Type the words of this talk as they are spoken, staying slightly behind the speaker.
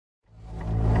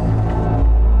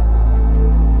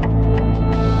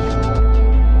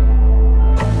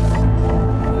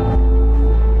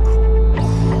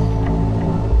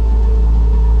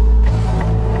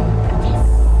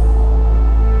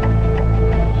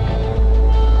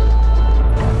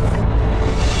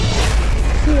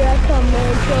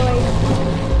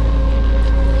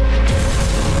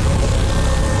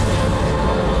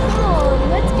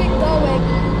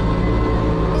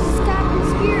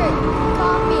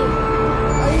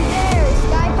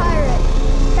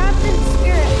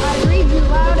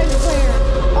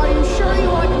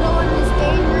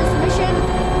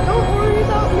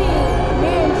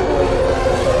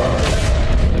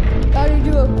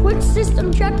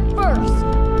first.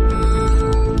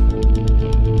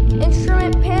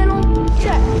 Instrument panel,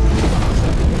 check.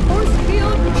 Force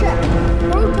field, check.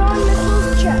 Proton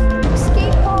missiles, check.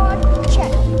 Escape pod,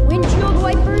 check. Windshield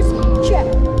wipers, check.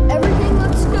 Everything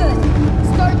looks good.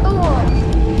 Start the launch.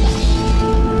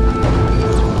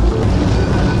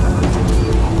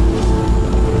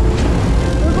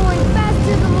 We're going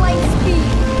faster than light speed.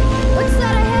 What's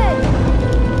that ahead?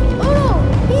 Oh no!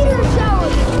 Meteor shower!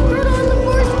 Turn on the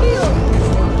force field!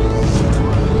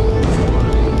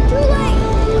 Too late!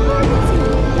 Emergency!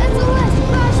 SOS!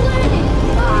 Crash landing!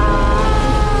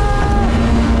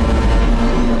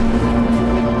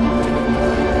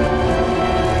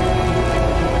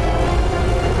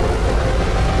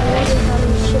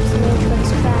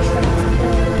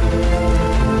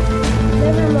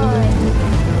 Never mind.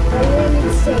 I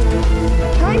landed safe.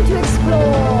 Time to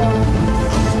explore!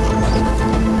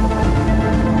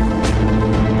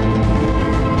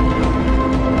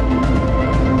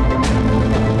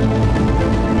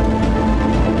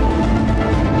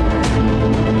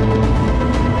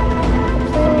 The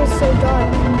planet is so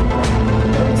dark,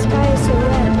 and the sky is so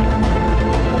red.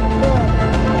 Like blood.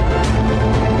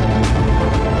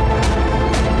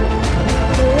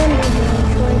 No wonder the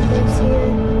android lives here.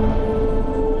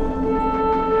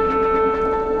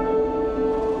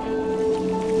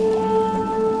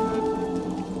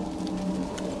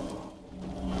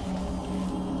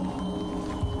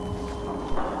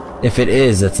 If it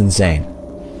is, that's insane.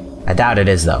 I doubt it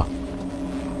is, though.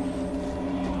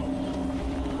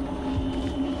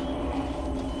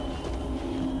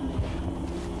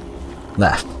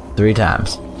 Left 3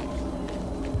 times.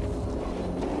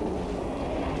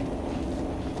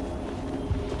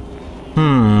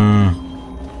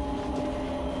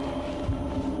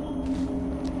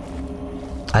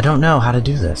 I don't know how to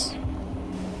do this.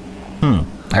 I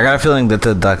got a feeling that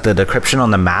the decryption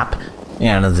on the map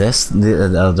and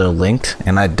they're linked,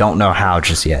 and I don't know how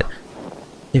just yet.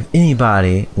 If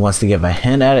anybody wants to give a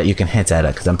hint at it, you can hint at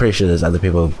it, because I'm pretty sure there's other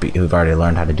people who've already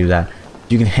learned how to do that.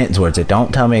 You can hint towards it.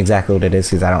 Don't tell me exactly what it is,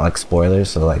 because I don't like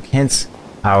spoilers. So like hints,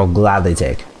 I will gladly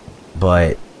take,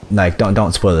 but like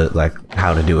don't spoil it, like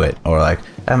how to do it, or like,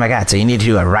 oh my god, so you need to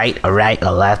do a right,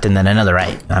 a left, and then another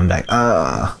right. I'm like,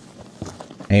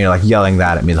 and you're like yelling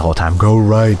that at me the whole time. Go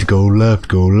right, go left,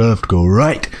 go left, go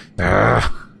right.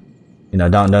 You know,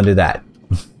 don't do that.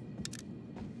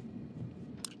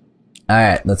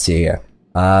 Alright, let's see here.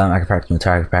 I can practice my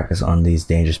target practice on these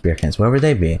dangerous beer cans. Where would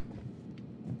they be?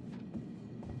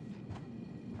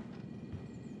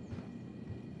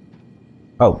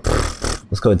 Oh,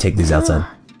 let's go and take these outside.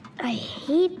 I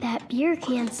hate that beer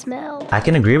can smell. I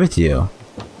can agree with you.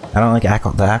 I don't like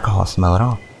the alcohol smell at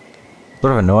all. It's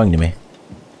sort of annoying to me.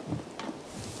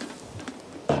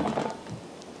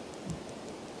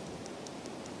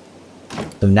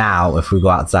 So now, if we go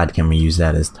outside, can we use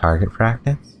that as target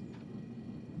practice?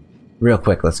 Real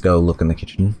quick, let's go look in the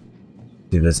kitchen.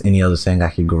 See if there's any other thing I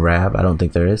could grab. I don't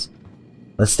think there is.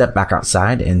 Let's step back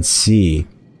outside and see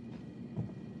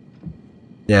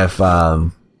if,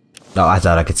 oh, I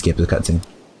thought I could skip the cutscene.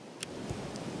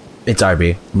 It's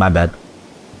RB, my bad.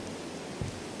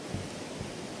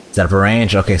 Set up a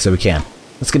range? Okay, so we can.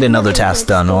 Let's get another task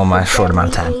done in my short amount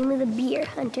of time. Name of the beer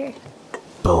hunter.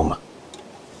 Boom.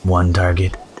 1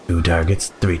 target, 2 targets,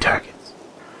 3 targets.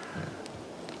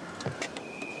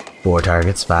 4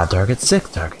 targets, 5 targets,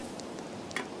 6 targets.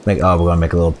 We're gonna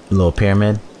make a little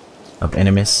pyramid of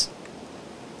enemies.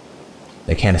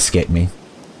 They can't escape me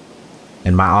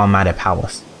and my almighty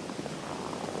powers.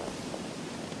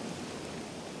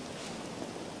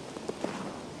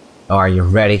 Oh, are you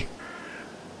ready?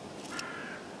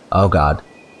 Oh god.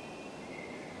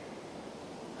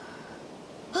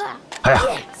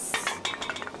 Yes.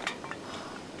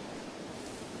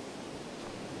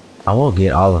 I will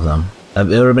get all of them. It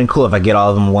would have been cool if I get all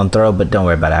of them in one throw, but don't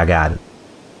worry about it. I got it.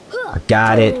 I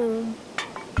got it.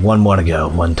 1 more to go.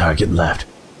 1 target left.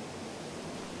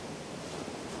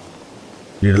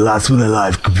 You're the last one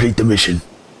alive. Complete the mission.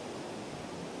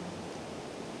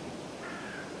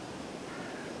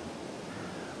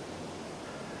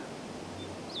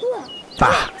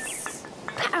 Ah.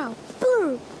 Pow,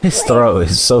 boom. His throw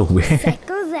is so weird. That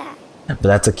goes that. But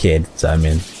that's a kid, so I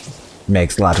mean,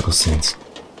 makes logical sense.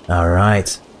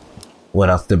 Alright. What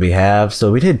else did we have?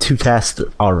 So we did 2 tasks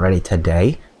already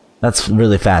today. That's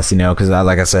really fast, you know, because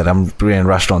like I said, I'm being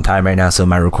rushed on time right now, so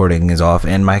my recording is off,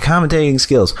 and my commentating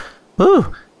skills.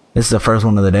 Woo! This is the first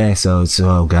one of the day, so it's,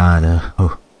 oh god,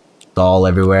 it's all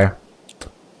everywhere.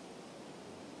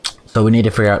 So we need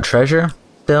to figure out treasure,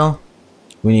 still.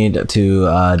 We need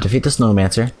to defeat the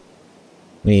snowmancer.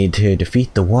 We need to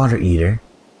defeat the water eater.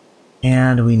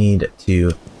 And we need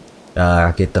to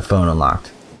get the phone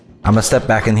unlocked. I'm gonna step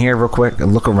back in here real quick,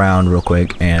 look around real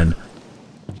quick, and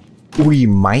we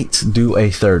might do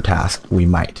a third task. We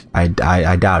might. I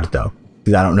doubt it though,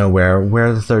 because I don't know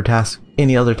where the third task,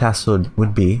 any other tasks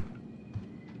would be.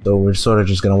 So we're sort of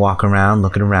just gonna walk around,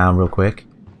 looking around real quick,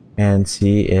 and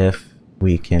see if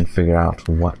we can figure out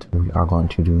what we are going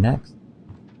to do next.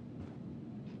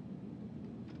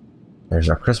 There's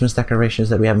our Christmas decorations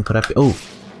that we haven't put up. Oh,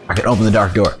 I can open the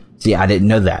dark door. See, I didn't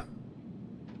know that.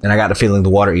 And I got a feeling the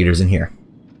water eater's in here.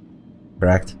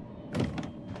 Correct?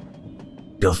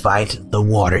 Go fight the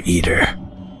water eater.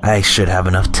 I should have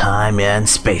enough time and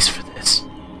space for this.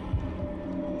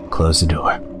 Close the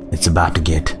door. It's about to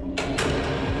get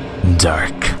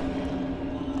dark.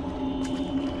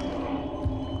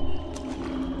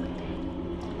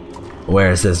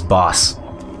 Where is this boss?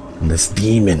 This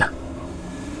demon?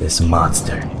 This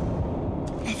monster?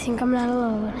 I think I'm not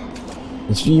alone.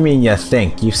 What do you mean you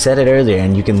think? You said it earlier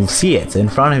and you can see it in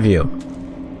front of you.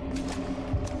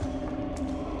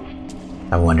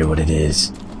 I wonder what it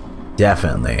is.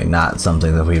 Definitely not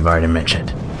something that we've already mentioned.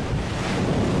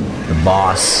 The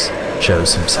boss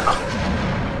shows himself.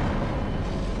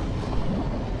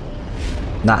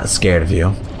 Not scared of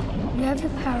you. You have the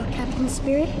power, Captain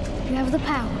Spirit. You have the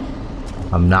power.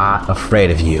 I'm not afraid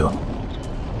of you.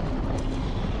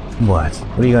 What?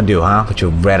 What are you gonna do, huh? With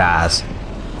your red eyes.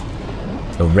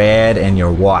 The red and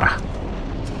your water.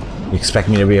 You expect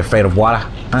me to be afraid of water?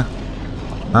 Huh?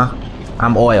 Huh?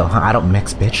 I'm oil, huh? I don't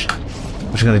mix, bitch.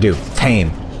 What you gonna do?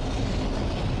 Tame.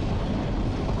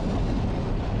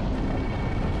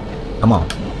 Come on.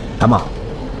 Come on.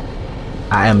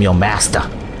 I am your master.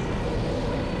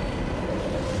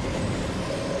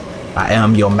 I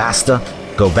am your master.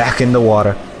 Go back in the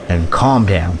water and calm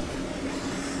down.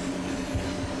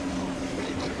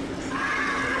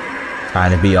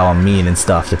 Trying to be all mean and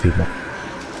stuff to people.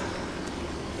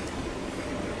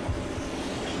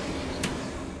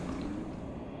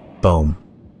 Boom.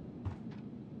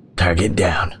 Target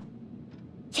down.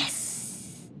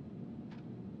 Yes.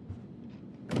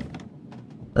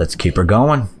 Let's keep her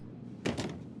going.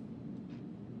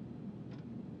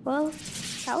 Well,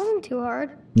 that wasn't too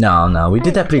hard. No, we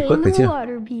did that pretty quickly too.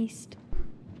 Water beast.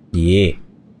 Yeah.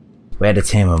 We had to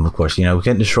tame him, of course. You know, we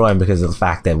couldn't destroy him because of the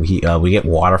fact that we get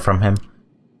water from him.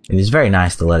 And he's very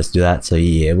nice to let us do that. So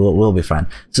yeah, we'll be fine.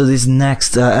 So this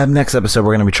next episode,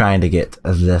 we're gonna be trying to get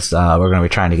this. We're gonna be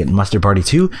trying to get Mustard Party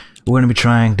 2. We're gonna be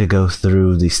trying to go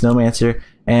through the Snowmancer,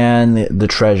 and the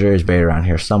treasure is buried around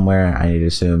here somewhere. I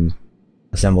need to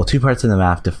assemble 2 parts of the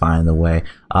map to find the way.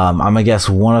 I'm gonna guess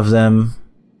one of them.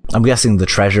 I'm guessing the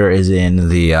treasure is in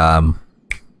the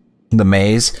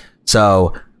maze.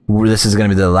 So this is going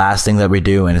to be the last thing that we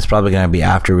do, and it's probably going to be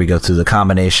after we go through the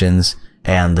combinations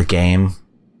and the game.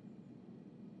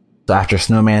 So after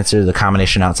Snowmancer, the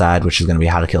combination outside, which is going to be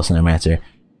how to kill Snowmancer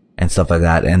and stuff like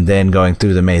that, and then going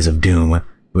through the Maze of Doom,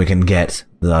 we can get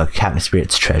the Captain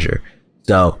Spirit's treasure.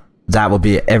 So that will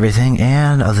be everything,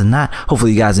 and other than that,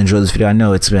 hopefully you guys enjoyed this video. I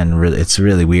know it's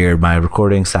really weird. My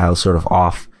recording style is sort of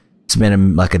off. It's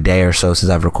been like a day or so since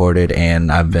I've recorded,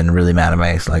 and I've been really mad at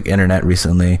my internet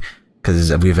recently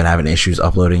because we've been having issues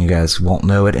uploading. You guys won't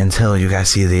know it until you guys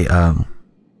see the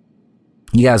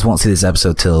you guys won't see this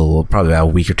episode till probably about a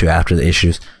week or 2 after the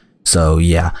issues. So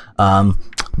yeah,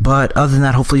 but other than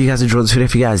that, hopefully you guys enjoyed this video.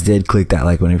 If you guys did, click that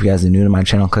like button. If you guys are new to my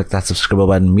channel, click that subscribe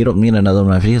button. You don't mean another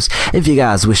one of my videos. If you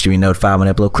guys wish to be notified when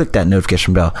I upload, click that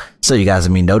notification bell so you guys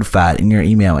will be notified in your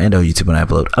email and on YouTube when I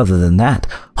upload. Other than that,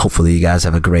 hopefully you guys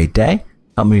have a great day.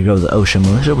 Help me grow the Ocean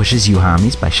Militia, which is you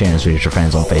homies, by sharing this video with your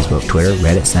friends on Facebook, Twitter,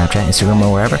 Reddit, Snapchat, Instagram,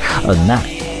 or wherever. Other than that,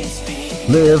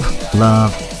 live,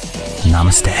 love,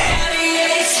 namaste.